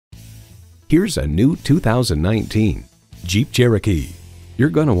Here's a new 2019 Jeep Cherokee. You're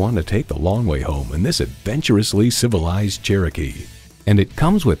going to want to take the long way home in this adventurously civilized Cherokee. And it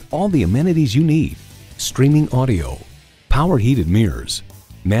comes with all the amenities you need: streaming audio, power heated mirrors,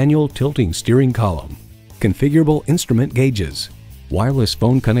 manual tilting steering column, configurable instrument gauges, wireless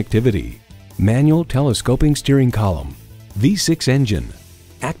phone connectivity, manual telescoping steering column, V6 engine,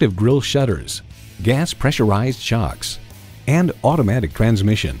 active grille shutters, gas pressurized shocks, and automatic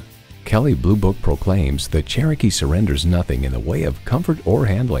transmission. Kelley Blue Book proclaims the Cherokee surrenders nothing in the way of comfort or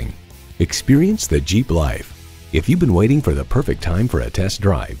handling. Experience the Jeep life. If you've been waiting for the perfect time for a test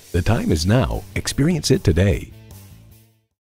drive, the time is now. Experience it today.